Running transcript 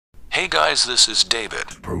Hey guys, this is David.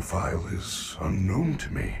 Profile is unknown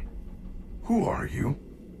to me. Who are you?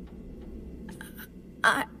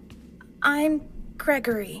 I'm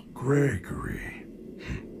Gregory. Gregory.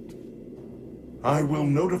 I will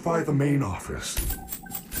notify the main office.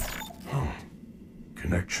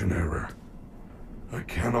 Connection error. I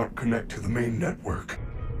cannot connect to the main network.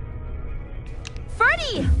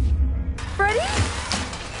 Freddy! Freddy?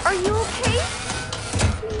 Are you okay?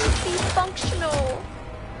 Please be functional.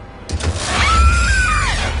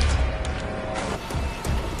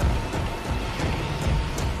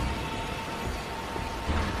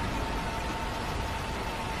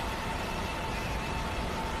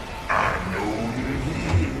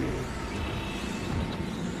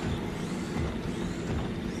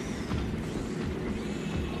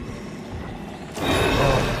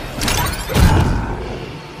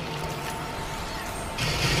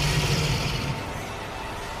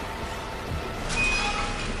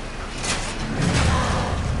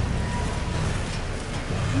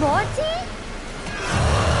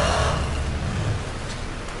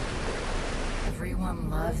 Everyone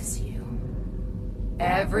loves you.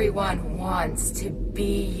 Everyone wants to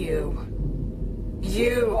be you.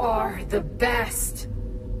 You are the best.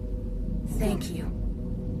 Thank you.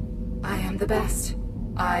 I am the best.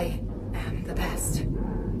 I am the best. Give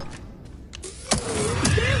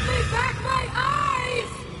me back my eyes!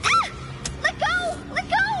 Ah! Let go! Let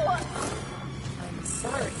go! I'm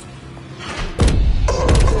sorry.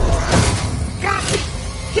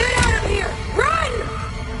 Get out of here! Run!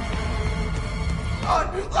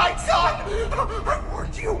 Lights on! I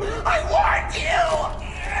warned you! I warned you!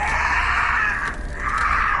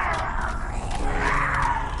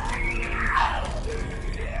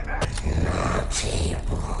 Naughty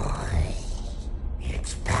boy.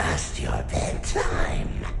 It's past your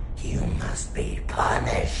bedtime. You must be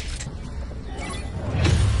punished.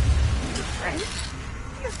 Friend?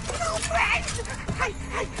 No friend!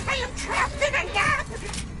 I am trapped in a nap!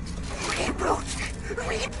 Reboot!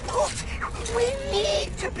 Reboot! We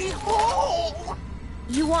need to be whole!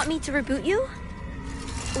 You want me to reboot you?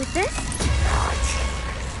 With this?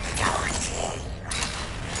 Naughty.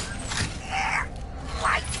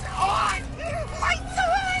 Lights on! Lights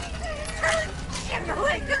on! Turn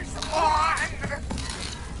generators on!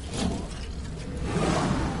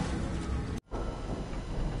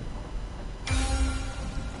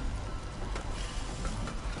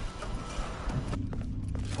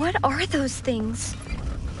 What are those things?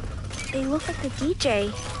 They look like the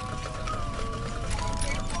DJ.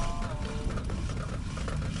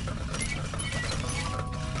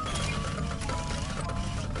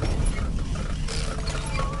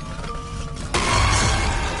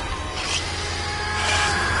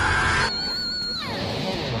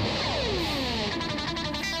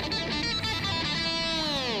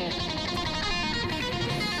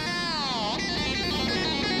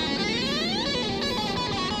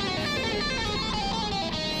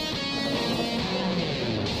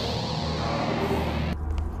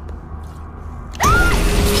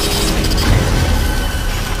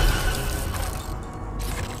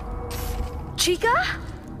 Chica?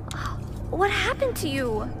 What happened to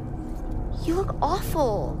you? You look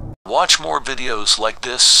awful. Watch more videos like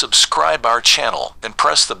this, subscribe our channel, and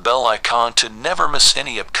press the bell icon to never miss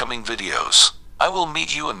any upcoming videos. I will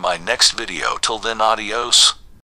meet you in my next video. Till then, adios.